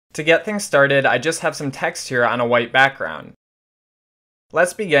To get things started, I just have some text here on a white background.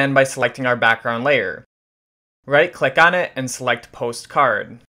 Let's begin by selecting our background layer. Right-click on it and select Post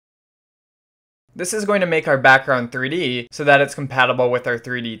Card. This is going to make our background 3D so that it's compatible with our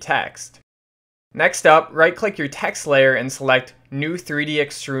 3D text. Next up, right-click your text layer and select New 3D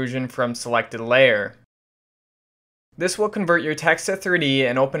Extrusion from Selected Layer. This will convert your text to 3D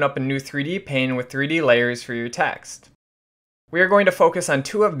and open up a new 3D pane with 3D layers for your text. We are going to focus on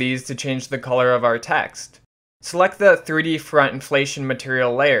two of these to change the color of our text. Select the 3D Front Inflation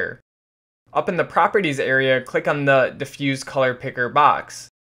Material layer. Up in the Properties area, click on the Diffuse Color Picker box.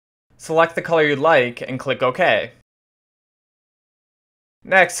 Select the color you'd like and click OK.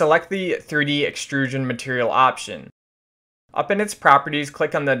 Next, select the 3D Extrusion Material option. Up in its properties,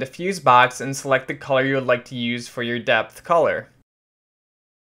 click on the Diffuse box and select the color you would like to use for your depth color.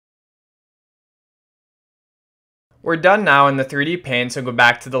 We're done now in the 3D pane, so go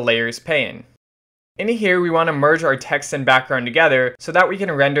back to the Layers pane. In here, we want to merge our text and background together so that we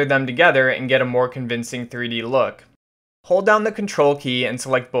can render them together and get a more convincing 3D look. Hold down the Control key and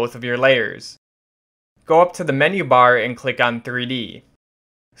select both of your layers. Go up to the menu bar and click on 3D.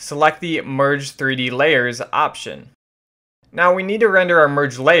 Select the Merge 3D Layers option. Now we need to render our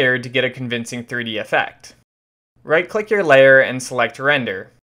merged layer to get a convincing 3D effect. Right-click your layer and select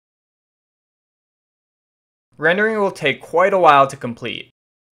Render. Rendering will take quite a while to complete.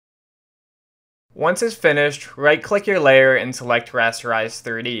 Once it's finished, right-click your layer and select Rasterize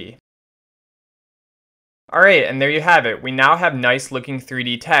 3D. Alright, and there you have it. We now have nice looking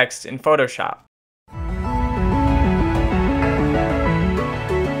 3D text in Photoshop.